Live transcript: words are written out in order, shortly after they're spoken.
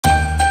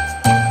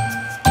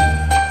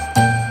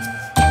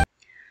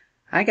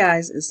Hi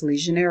guys, it's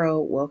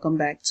LeJanaro. Welcome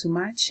back to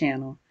my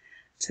channel.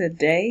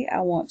 Today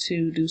I want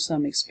to do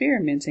some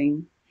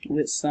experimenting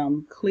with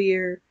some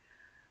clear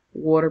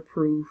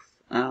waterproof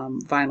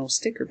vinyl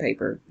sticker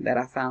paper that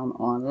I found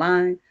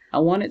online.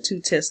 I wanted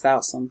to test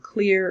out some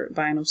clear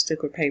vinyl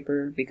sticker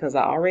paper because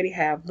I already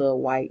have the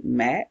white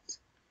matte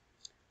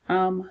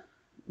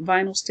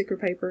vinyl sticker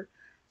paper.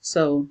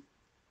 So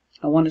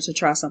I wanted to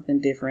try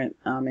something different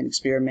and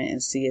experiment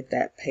and see if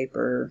that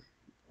paper,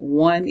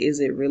 one, is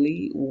it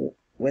really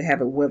would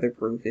have it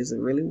weatherproof? Is it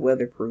really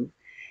weatherproof?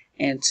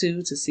 And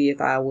two, to see if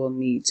I will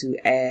need to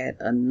add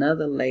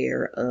another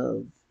layer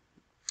of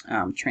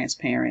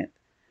transparent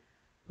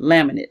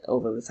laminate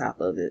over the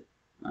top of it.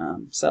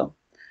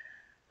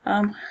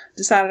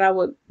 Decided I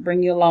would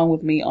bring you along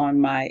with me on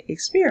my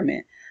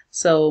experiment.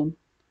 So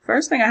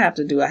first thing I have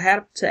to do, I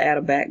have to add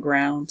a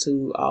background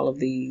to all of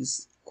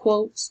these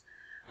quotes.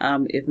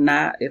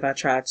 If I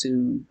try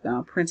to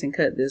print and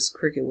cut this,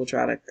 Cricut will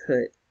try to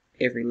cut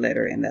every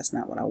letter, and that's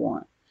not what I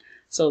want.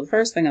 So the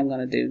first thing I'm going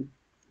to do,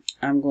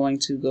 I'm going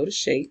to go to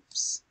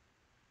Shapes,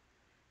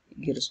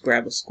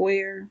 grab a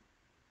square.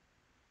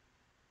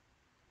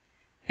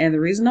 And the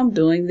reason I'm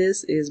doing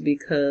this is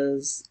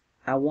because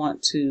I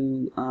want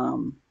to,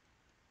 I'm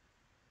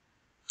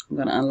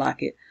going to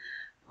unlock it.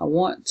 I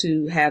want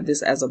to have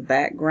this as a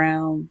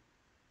background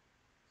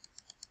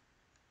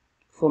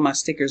for my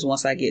stickers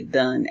once I get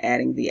done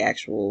adding the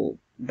actual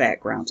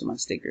background to my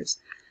stickers.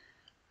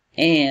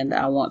 And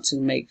I want to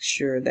make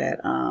sure that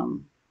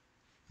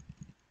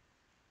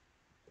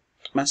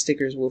my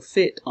stickers will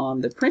fit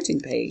on the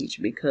printing page,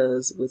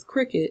 because with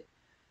Cricut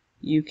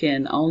you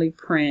can only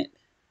print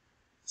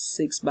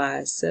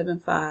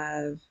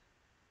 6.75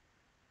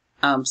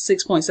 by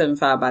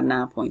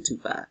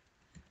 9.25.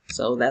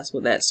 So that's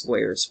what that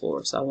square is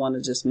for. So I want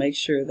to just make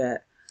sure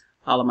that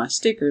all of my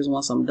stickers,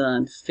 once I'm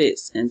done,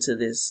 fits into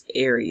this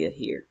area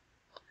here.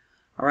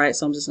 Alright,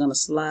 so I'm just going to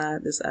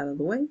slide this out of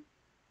the way.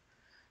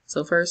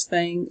 So first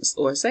thing,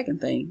 or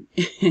second thing,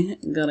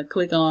 I'm going to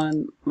click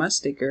on my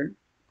sticker,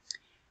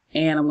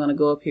 and I'm going to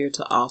go up here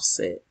to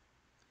offset.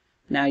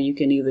 Now you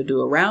can either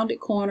do a rounded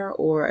corner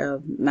or a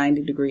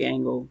 90-degree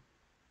angle.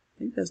 I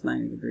think that's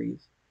 90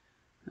 degrees.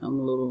 I'm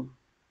a little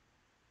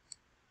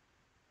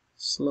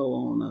slow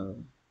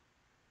on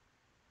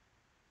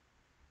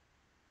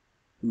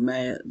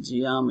math,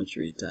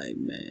 geometry type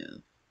math.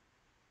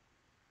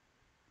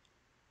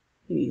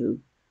 Anywho,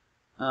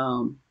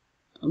 I'm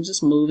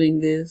just moving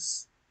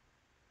this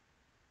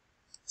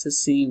to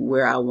see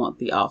where I want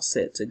the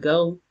offset to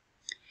go.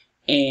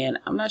 And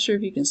I'm not sure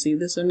if you can see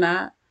this or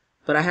not,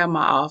 but I have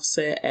my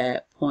offset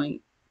at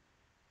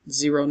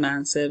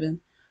 0.097,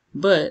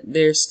 but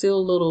there's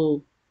still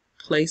little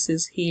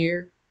places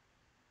here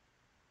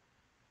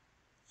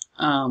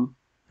that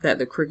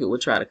the Cricut will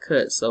try to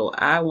cut. So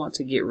I want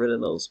to get rid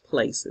of those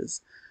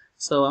places.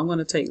 So I'm going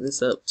to take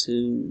this up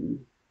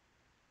to,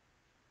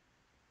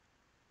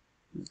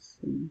 let's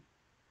see,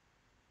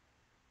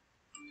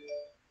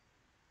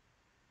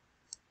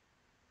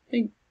 I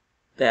think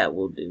that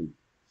will do.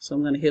 So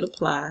I'm going to hit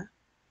apply.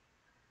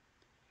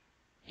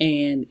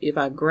 And if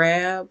I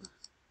grab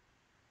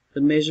the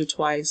measure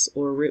twice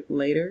or rip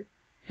later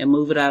and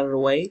move it out of the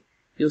way,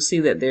 you'll see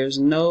that there's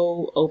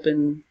no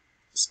open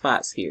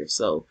spots here.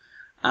 So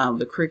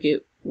the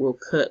Cricut will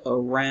cut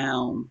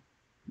around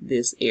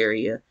this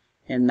area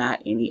and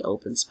not any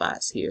open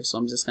spots here. So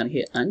I'm just going to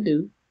hit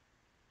undo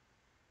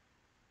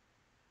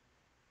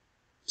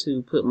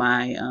to put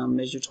my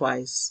measure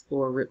twice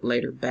or rip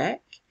later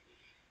back.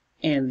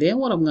 And then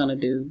what I'm going to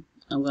do,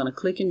 I'm going to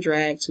click and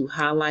drag to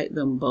highlight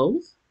them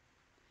both.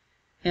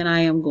 And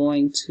I am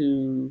going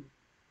to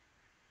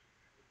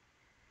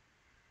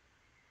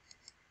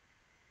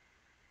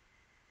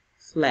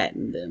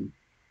flatten them.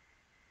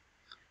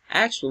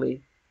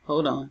 Actually,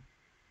 hold on.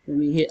 Let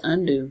me hit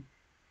undo.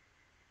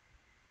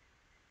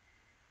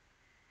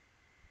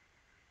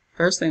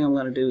 First thing I'm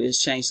going to do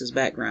is change this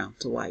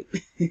background to white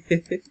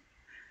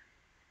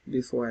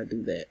before I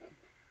do that.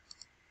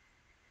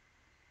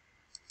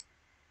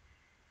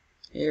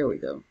 There we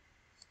go.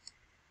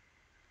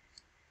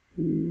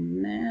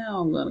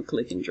 Now I'm going to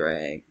click and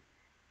drag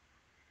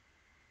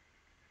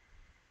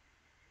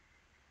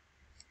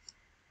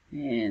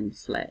and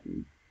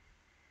flatten.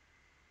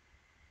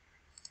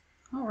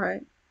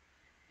 Alright,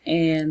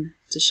 and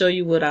to show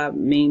you what I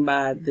mean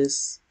by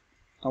this,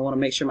 I want to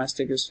make sure my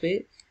stickers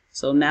fit.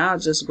 So now I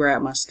just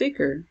grab my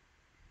sticker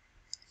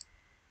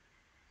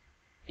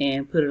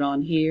and put it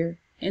on here,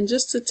 and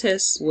just to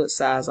test what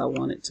size I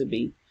want it to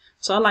be.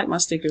 So I like my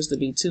stickers to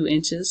be 2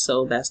 inches,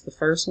 so that's the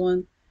first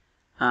one,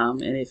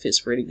 and it fits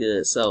pretty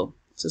good. So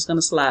just going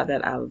to slide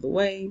that out of the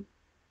way,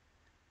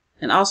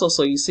 and also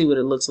so you see what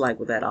it looks like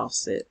with that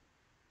offset.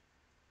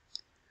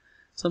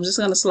 So I'm just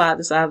going to slide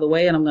this out of the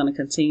way, and I'm going to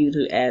continue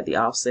to add the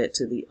offset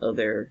to the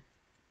other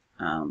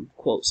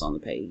quotes on the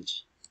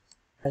page.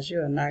 As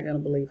you are not going to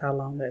believe how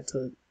long that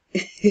took.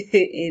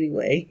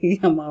 Anyway,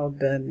 I'm all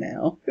done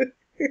now.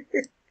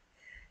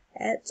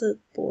 That took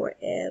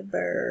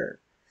forever.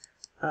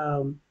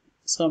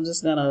 So I'm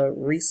just going to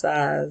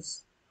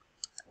resize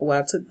well,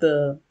 I took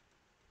the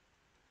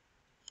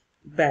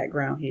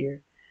background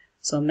here.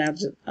 So now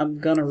I'm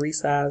gonna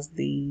resize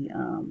the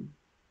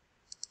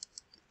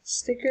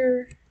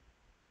sticker.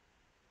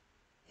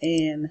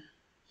 And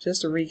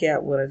just to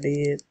recap what I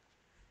did,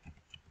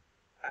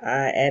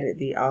 I added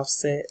the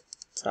offset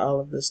to all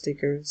of the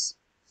stickers,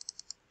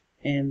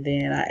 and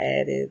then I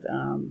added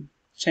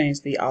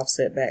changed the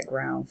offset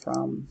background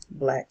from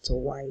black to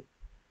white.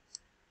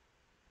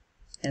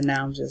 And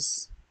now I'm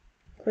just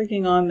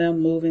clicking on them,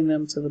 moving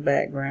them to the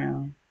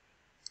background,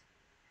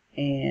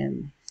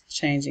 and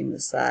changing the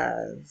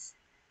size.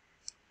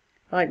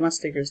 I like my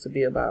stickers to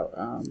be about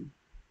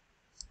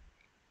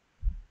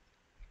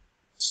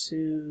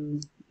 2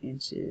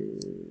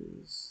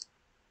 inches.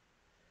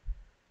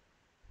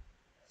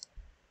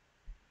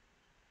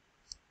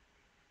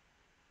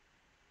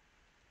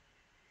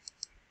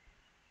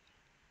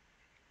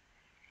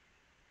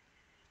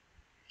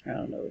 I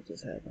don't know what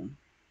just happened.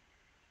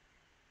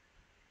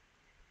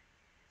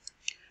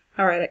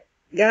 Alright,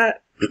 I got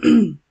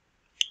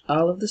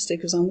all of the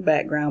stickers on the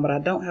background, but I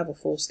don't have a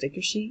full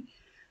sticker sheet.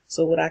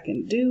 So what I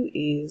can do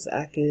is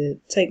I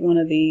could take one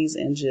of these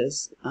and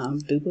just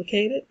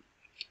duplicate it.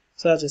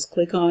 So I'll just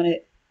click on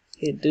it,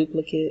 hit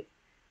duplicate,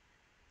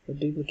 or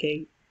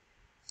duplicate,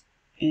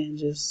 and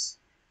just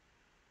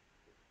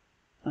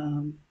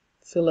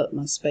fill up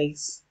my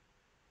space.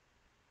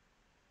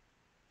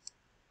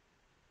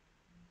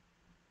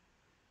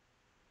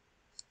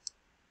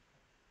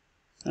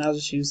 I'll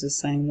just use the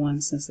same one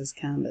since it's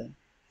kind of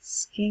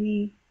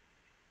skinny.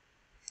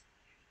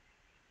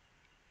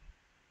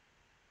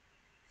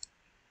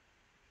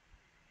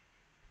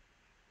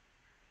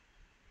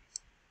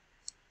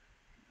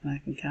 And I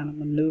can kind of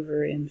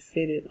maneuver and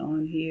fit it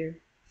on here.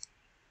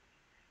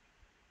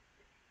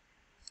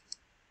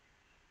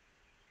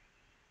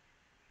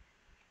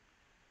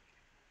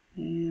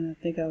 And I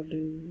think I'll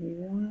do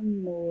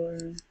one more.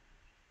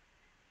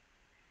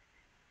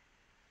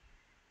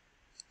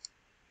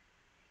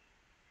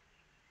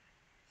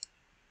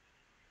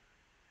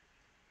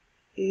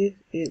 If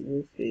it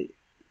will fit.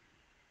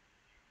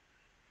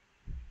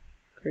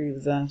 Creative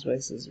Design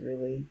Space is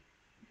really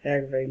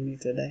aggravating me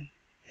today.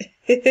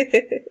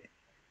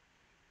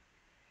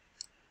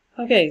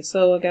 Okay,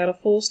 so I got a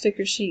full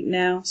sticker sheet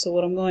now. So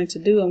what I'm going to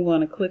do, I'm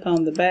going to click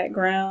on the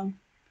background.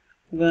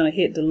 I'm going to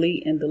hit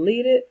delete and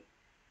delete it.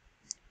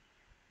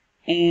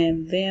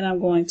 And then I'm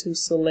going to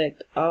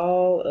select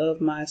all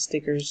of my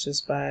stickers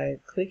just by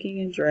clicking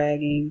and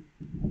dragging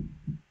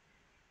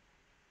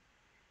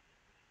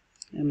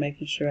and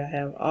making sure I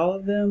have all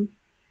of them.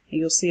 And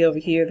you'll see over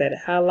here that it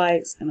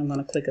highlights, and I'm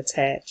going to click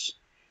attach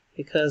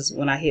because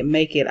when I hit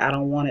make it, I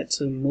don't want it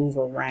to move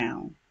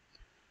around.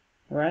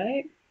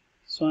 Right?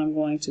 So I'm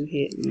going to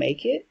hit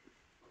make it.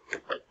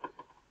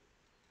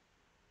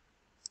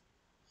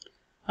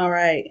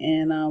 Alright,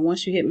 and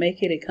once you hit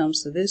make it, it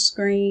comes to this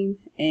screen,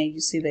 and you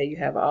see that you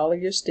have all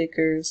of your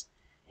stickers,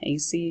 and you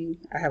see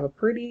I have a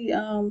pretty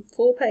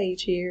full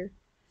page here.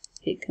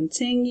 Hit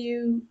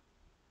continue,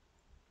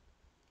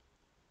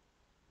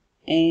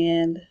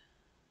 and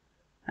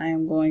I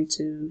am going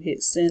to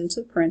hit send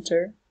to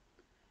printer,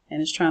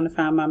 and it's trying to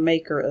find my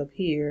maker up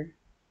here.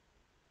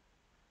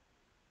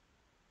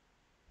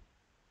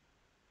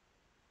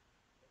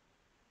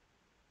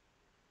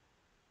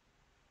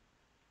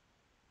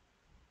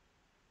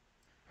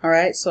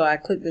 Alright, so I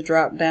clicked the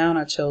drop down,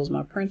 I chose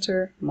my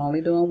printer, I'm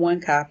only doing one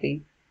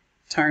copy,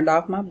 turned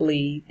off my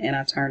bleed, and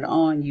I turned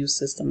on use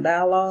system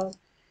dialog,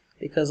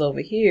 because over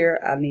here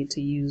I need to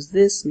use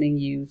this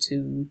menu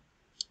to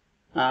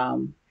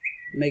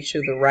make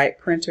sure the right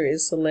printer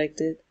is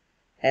selected,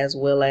 as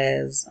well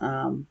as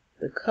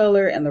the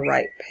color and the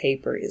right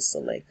paper is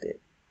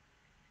selected.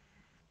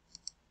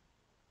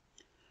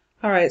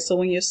 Alright, so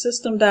when your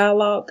system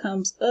dialog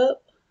comes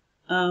up,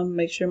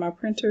 make sure my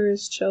printer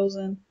is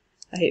chosen.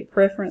 I hit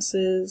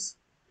preferences.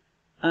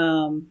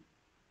 Make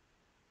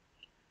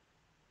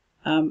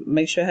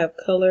sure I have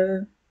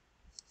color.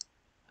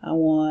 I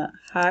want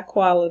high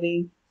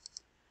quality.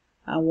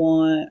 I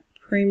want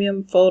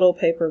premium photo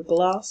paper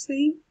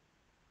glossy.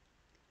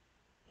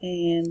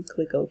 And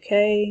click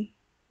OK.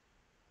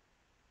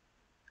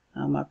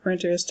 My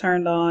printer is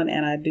turned on,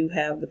 and I do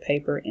have the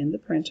paper in the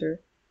printer.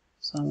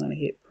 So I'm going to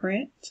hit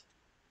print.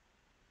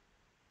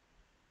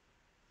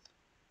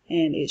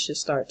 And it should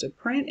start to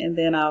print, and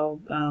then I'll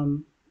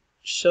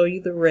show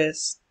you the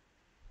rest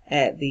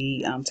at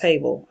the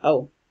table.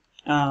 Oh,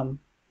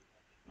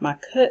 my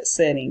cut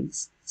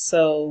settings.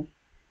 So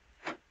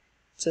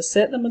to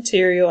set the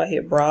material, I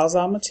hit browse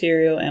all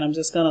material, and I'm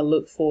just going to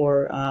look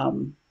for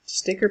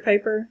sticker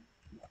paper.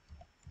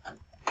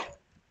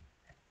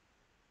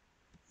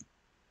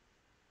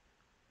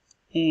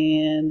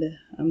 And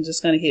I'm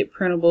just going to hit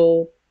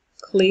printable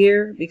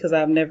clear because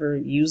I've never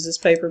used this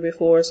paper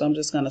before, so I'm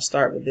just going to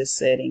start with this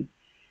setting.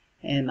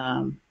 And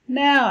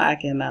now I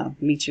can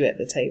meet you at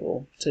the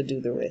table to do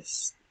the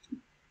rest.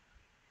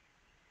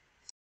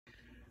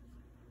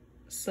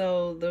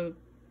 So the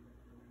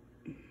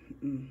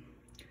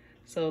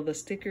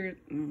sticker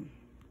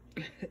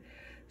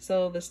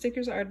So the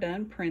stickers are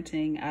done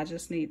printing. I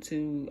just need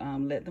to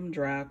let them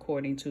dry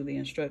according to the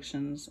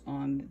instructions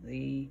on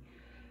the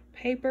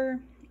paper.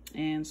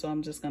 And so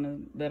I'm just gonna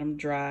let them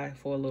dry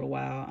for a little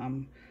while.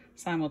 I'm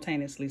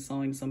simultaneously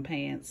sewing some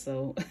pants,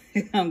 so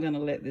I'm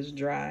gonna let this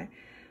dry.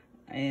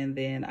 And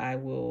then I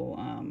will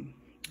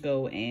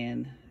go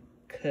and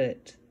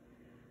cut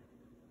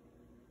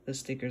the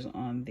stickers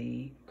on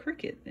the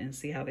Cricut and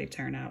see how they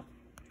turn out.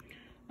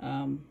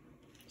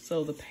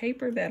 So the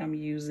paper that I'm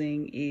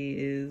using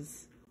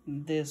is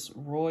this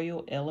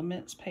Royal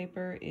Elements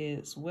paper.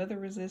 It's weather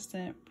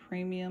resistant,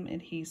 premium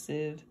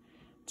adhesive,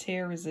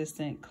 tear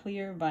resistant,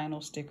 clear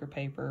vinyl sticker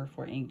paper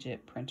for inkjet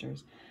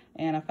printers.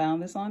 And I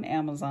found this on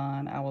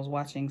Amazon. I was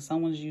watching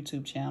someone's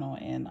YouTube channel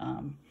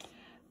and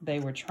they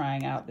were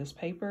trying out this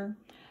paper.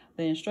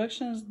 The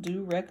instructions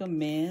do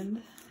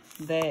recommend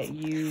that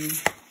you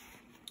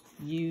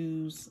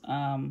use,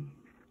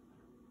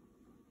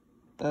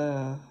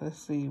 let's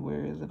see,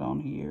 where is it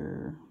on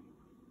here?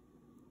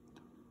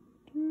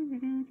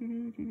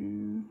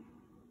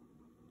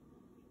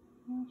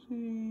 Let's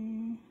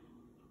see.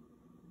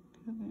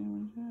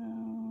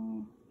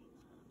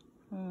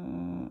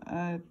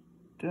 I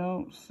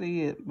don't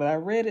see it, but I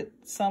read it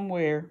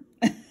somewhere.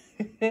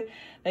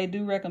 They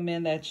do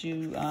recommend that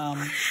you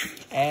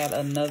add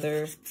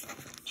another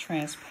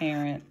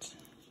transparent,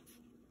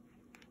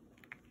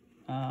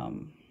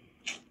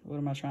 what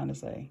am I trying to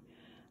say?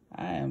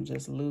 I am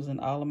just losing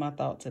all of my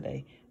thought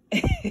today.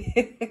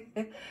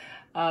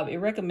 It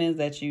recommends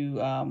that you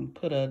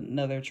put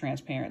another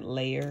transparent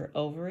layer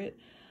over it.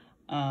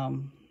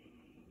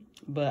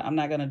 But I'm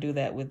not going to do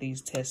that with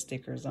these test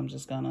stickers. I'm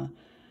just going to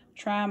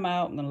try them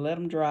out. I'm going to let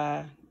them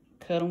dry,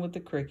 cut them with the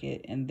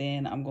Cricut, and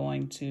then I'm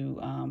going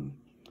to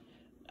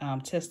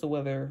test the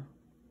weather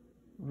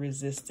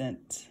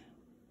resistantness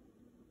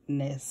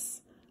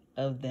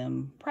of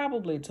them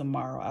probably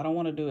tomorrow. I don't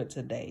want to do it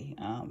today.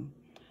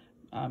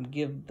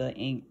 Give the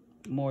ink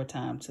more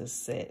time to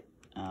set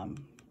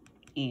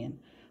in.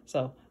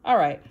 So, all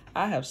right,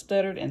 I have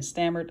stuttered and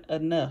stammered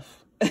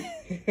enough.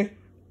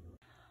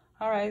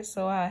 All right,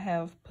 so I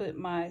have put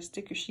my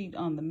sticker sheet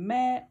on the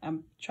mat.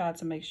 I'm trying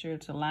to make sure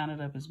to line it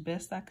up as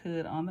best I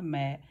could on the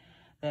mat.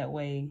 That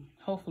way,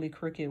 hopefully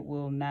Cricut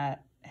will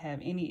not have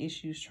any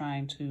issues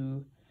trying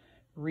to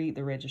read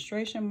the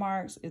registration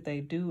marks. If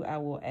they do, I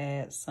will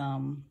add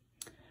some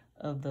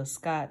of the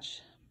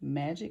Scotch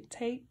Magic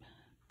tape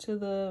to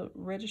the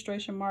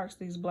registration marks,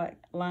 these black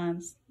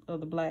lines of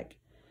the black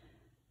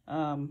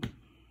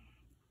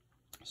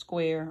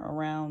square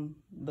around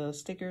the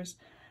stickers.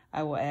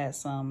 I will add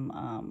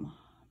some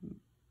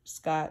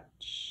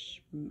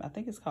Scotch, I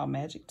think it's called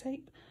Magic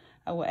tape.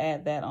 I will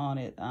add that on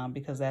it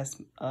because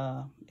that's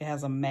it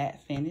has a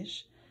matte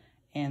finish,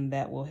 and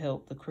that will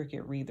help the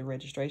Cricut read the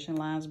registration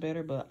lines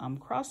better. But I'm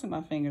crossing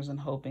my fingers and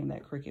hoping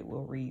that Cricut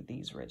will read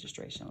these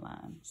registration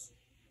lines.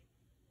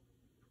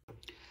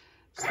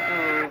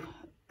 So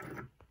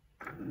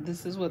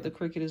this is what the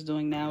Cricut is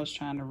doing now, is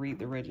trying to read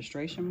the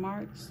registration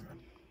marks.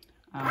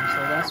 So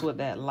that's what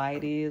that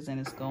light is, and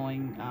it's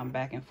going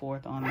back and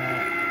forth on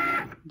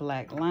that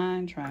black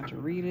line, trying to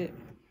read it.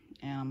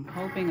 And I'm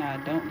hoping I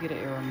don't get an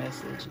error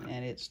message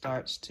and it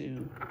starts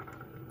to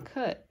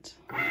cut.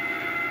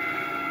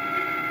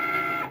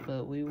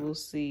 But we will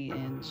see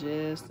in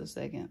just a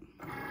second.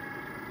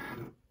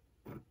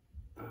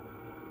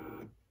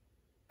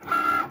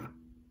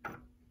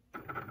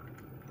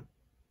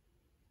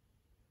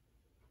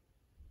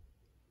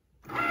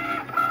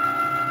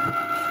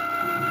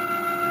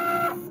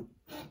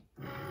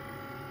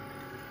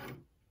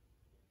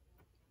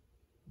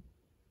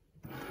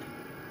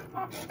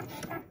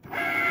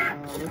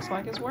 Looks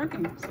like it's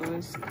working. So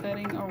it's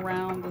cutting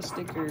around the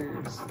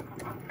stickers.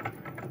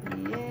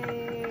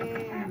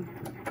 Yay!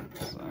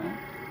 So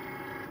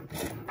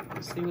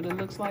let's see what it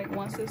looks like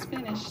once it's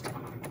finished.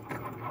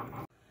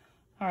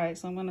 All right,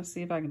 so I'm gonna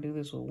see if I can do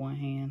this with one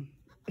hand.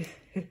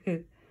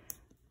 I'm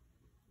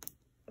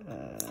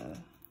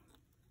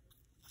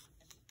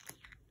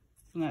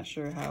not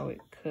sure how it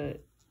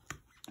cut.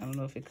 I don't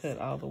know if it cut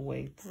all the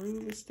way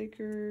through the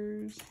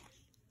stickers.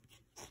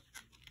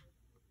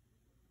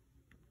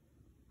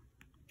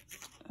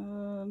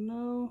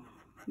 No,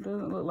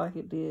 doesn't look like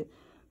it did.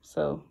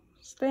 So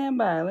stand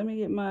by. Let me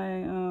get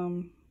my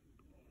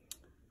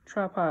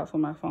tripod for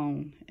my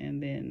phone,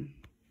 and then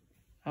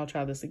I'll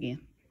try this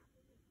again.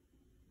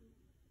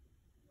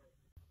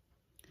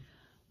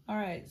 All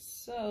right,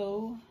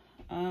 so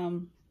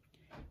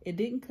it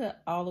didn't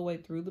cut all the way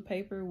through the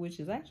paper, which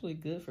is actually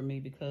good for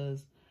me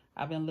because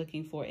I've been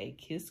looking for a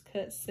kiss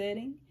cut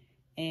setting,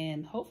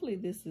 and hopefully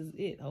this is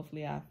it.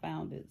 Hopefully I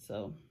found it.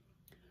 So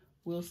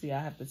we'll see.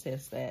 I have to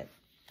test that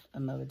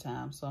another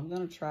time. So I'm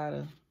gonna try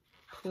to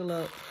fill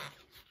up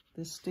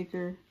this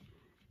sticker,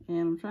 and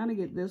I'm trying to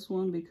get this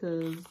one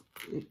because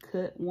it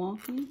cut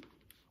wonky.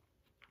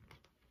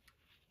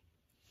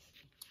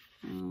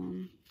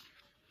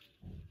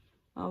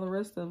 All the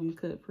rest of them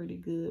cut pretty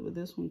good, but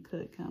this one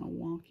cut kind of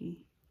wonky.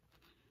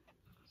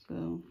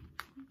 So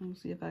let me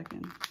see if I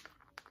can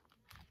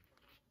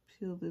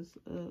peel this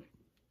up.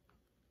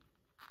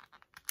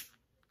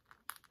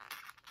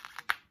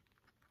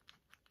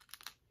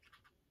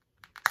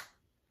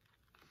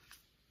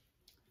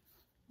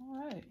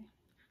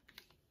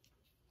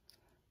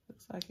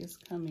 like it's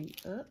coming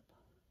up.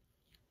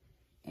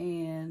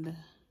 And I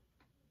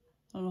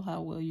don't know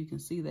how well you can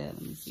see that.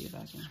 Let me see if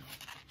I can.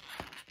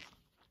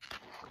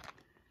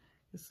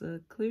 It's a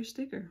clear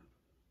sticker.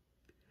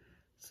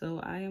 So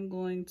I am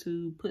going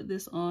to put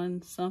this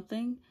on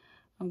something.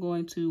 I'm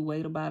going to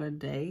wait about a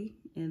day,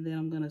 and then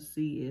I'm going to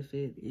see if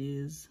it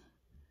is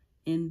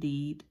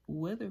indeed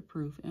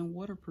weatherproof and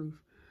waterproof.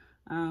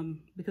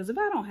 Because if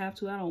I don't have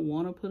to, I don't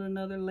want to put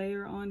another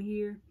layer on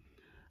here.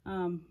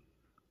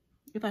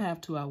 If I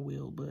have to, I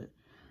will, but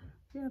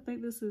yeah, I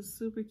think this is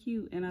super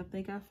cute, and I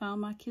think I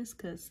found my kiss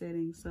cut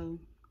setting, so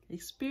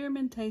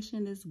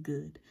experimentation is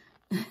good.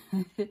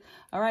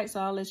 All right,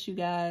 so I'll let you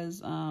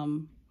guys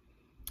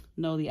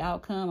know the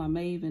outcome. I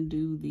may even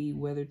do the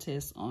weather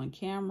test on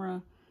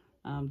camera,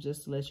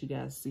 just to let you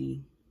guys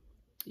see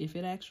if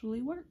it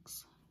actually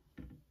works.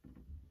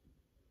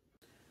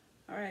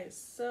 All right,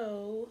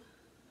 so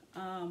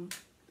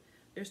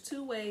there's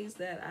two ways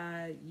that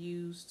I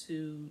use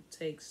to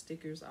take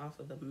stickers off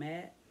of the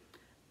mat.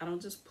 I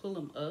don't just pull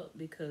them up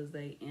because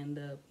they end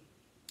up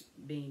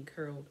being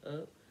curled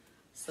up.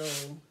 So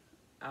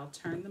I'll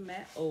turn the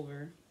mat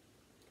over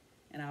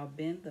and I'll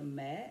bend the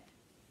mat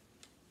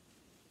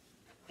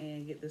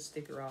and get the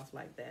sticker off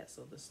like that,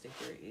 so the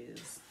sticker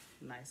is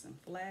nice and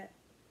flat.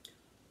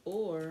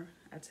 Or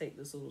I take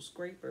this little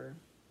scraper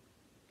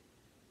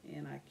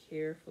and I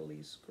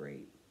carefully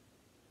scrape.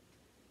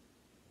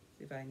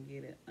 See if I can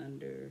get it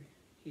under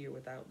here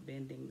without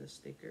bending the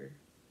sticker.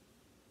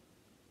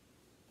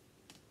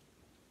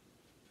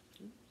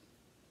 Oops.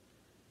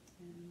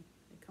 And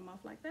they come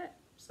off like that.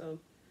 So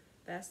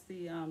that's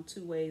the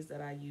two ways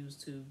that I use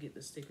to get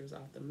the stickers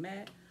off the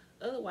mat.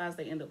 Otherwise,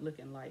 they end up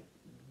looking like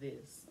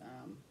this.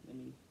 Let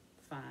me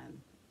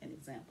find an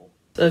example.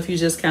 So if you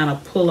just kind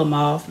of pull them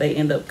off, they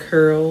end up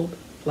curled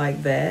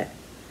like that.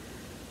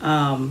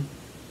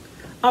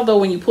 Although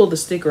when you pull the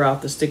sticker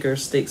off, the sticker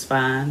sticks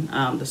fine.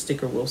 The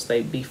sticker will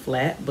be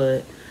flat,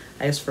 but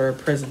as for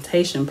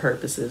presentation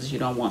purposes, you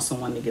don't want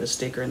someone to get a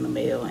sticker in the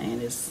mail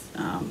and it's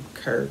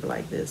curved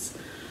like this.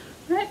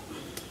 All right,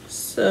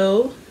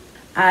 so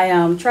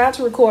I tried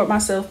to record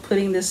myself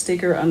putting this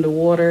sticker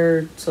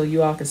underwater so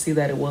you all can see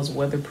that it was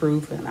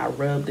weatherproof, and I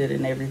rubbed it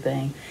and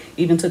everything.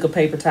 Even took a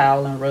paper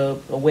towel and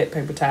rubbed, a wet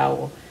paper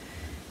towel,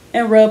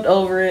 and rubbed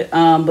over it,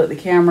 but the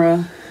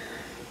camera,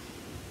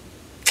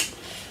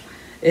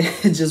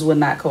 it just would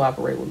not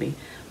cooperate with me.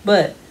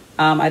 But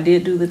I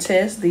did do the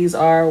test. These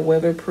are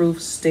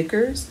weatherproof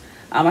stickers.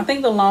 I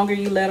think the longer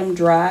you let them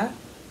dry,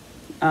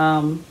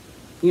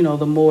 you know,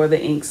 the more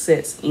the ink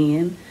sets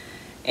in.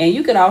 And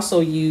you could also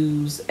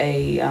use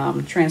a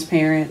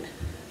transparent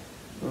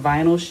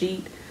vinyl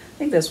sheet. I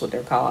think that's what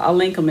they're called. I'll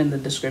link them in the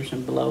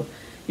description below.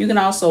 You can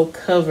also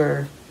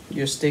cover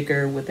your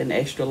sticker with an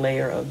extra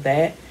layer of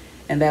that,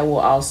 and that will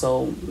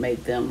also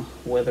make them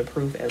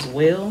weatherproof as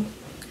well.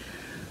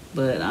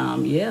 But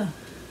yeah,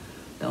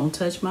 don't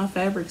touch my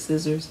fabric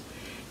scissors.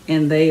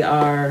 And they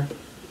are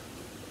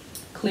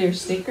clear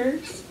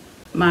stickers.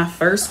 My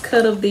first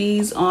cut of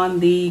these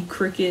on the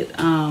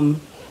Cricut,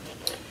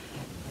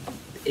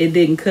 it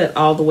didn't cut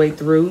all the way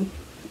through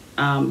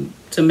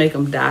to make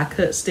them die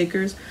cut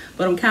stickers,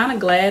 but I'm kind of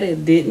glad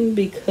it didn't,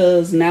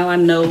 because now I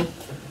know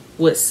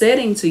what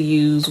setting to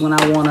use when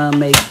I want to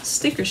make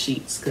sticker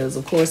sheets, because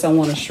of course I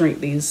want to shrink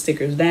these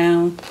stickers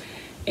down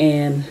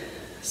and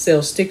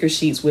sell sticker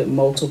sheets with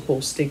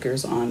multiple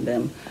stickers on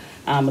them.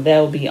 That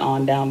will be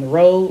on down the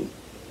road,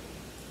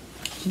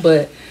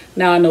 but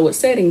now I know what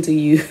setting to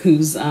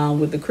use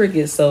with the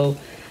Cricut, so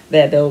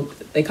that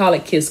they call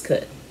it Kiss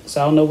Cut.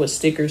 So I'll know what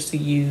stickers to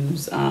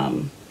use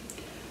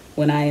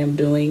when I am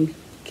doing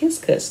Kiss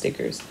Cut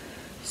stickers.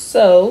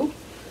 So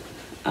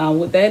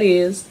what that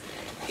is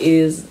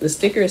the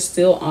sticker is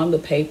still on the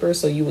paper.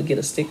 So you would get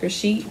a sticker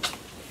sheet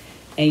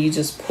and you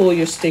just pull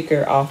your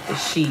sticker off the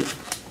sheet.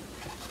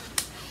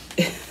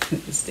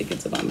 Stick it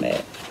to my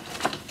mat.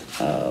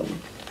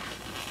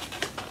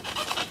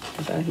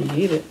 If I can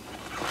get it.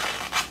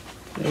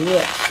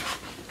 Look,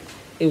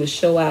 it would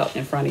show out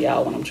in front of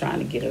y'all when I'm trying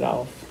to get it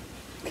off.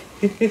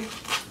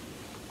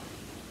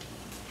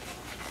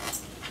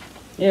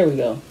 There we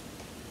go.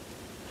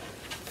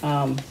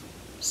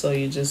 So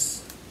you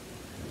just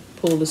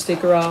pull the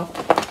sticker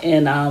off,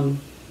 and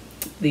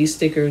these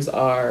stickers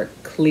are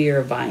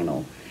clear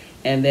vinyl.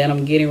 And then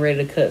I'm getting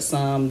ready to cut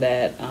some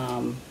that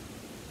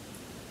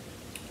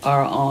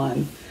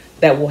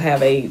that will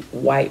have a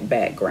white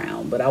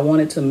background, but I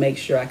wanted to make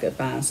sure I could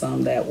find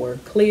some that were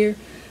clear,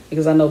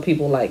 because I know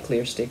people like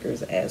clear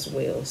stickers as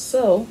well.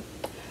 So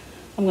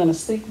I'm gonna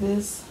stick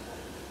this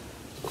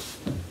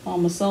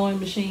on my sewing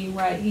machine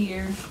right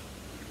here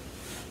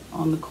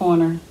on the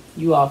corner.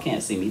 You all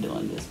can't see me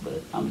doing this,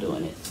 but I'm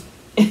doing it.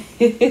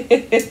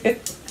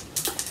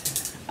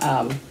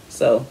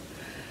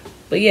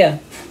 But yeah,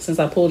 since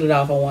I pulled it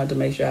off, I wanted to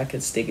make sure I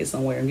could stick it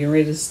somewhere. I'm getting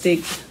ready to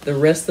stick the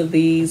rest of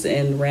these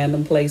in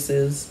random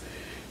places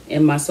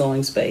in my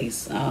sewing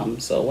space.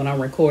 So when I'm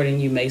recording,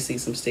 you may see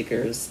some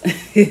stickers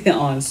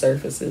on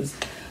surfaces.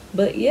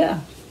 But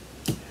yeah,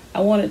 I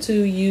wanted to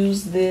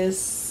use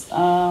this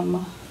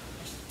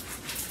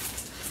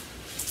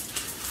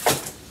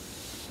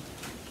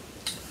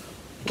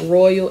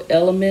Royal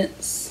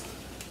Elements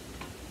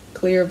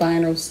clear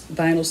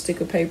vinyl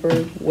sticker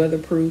paper,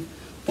 weatherproof.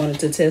 Wanted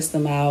to test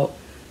them out.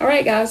 All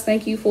right, guys,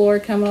 thank you for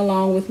coming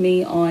along with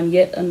me on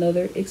yet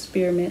another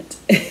experiment.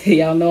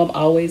 Y'all know I'm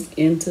always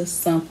into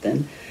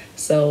something.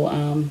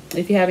 So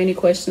if you have any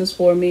questions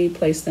for me,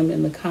 place them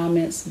in the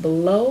comments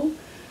below.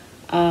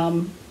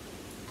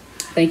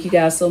 Thank you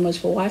guys so much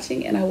for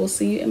watching, and I will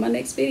see you in my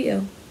next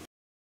video.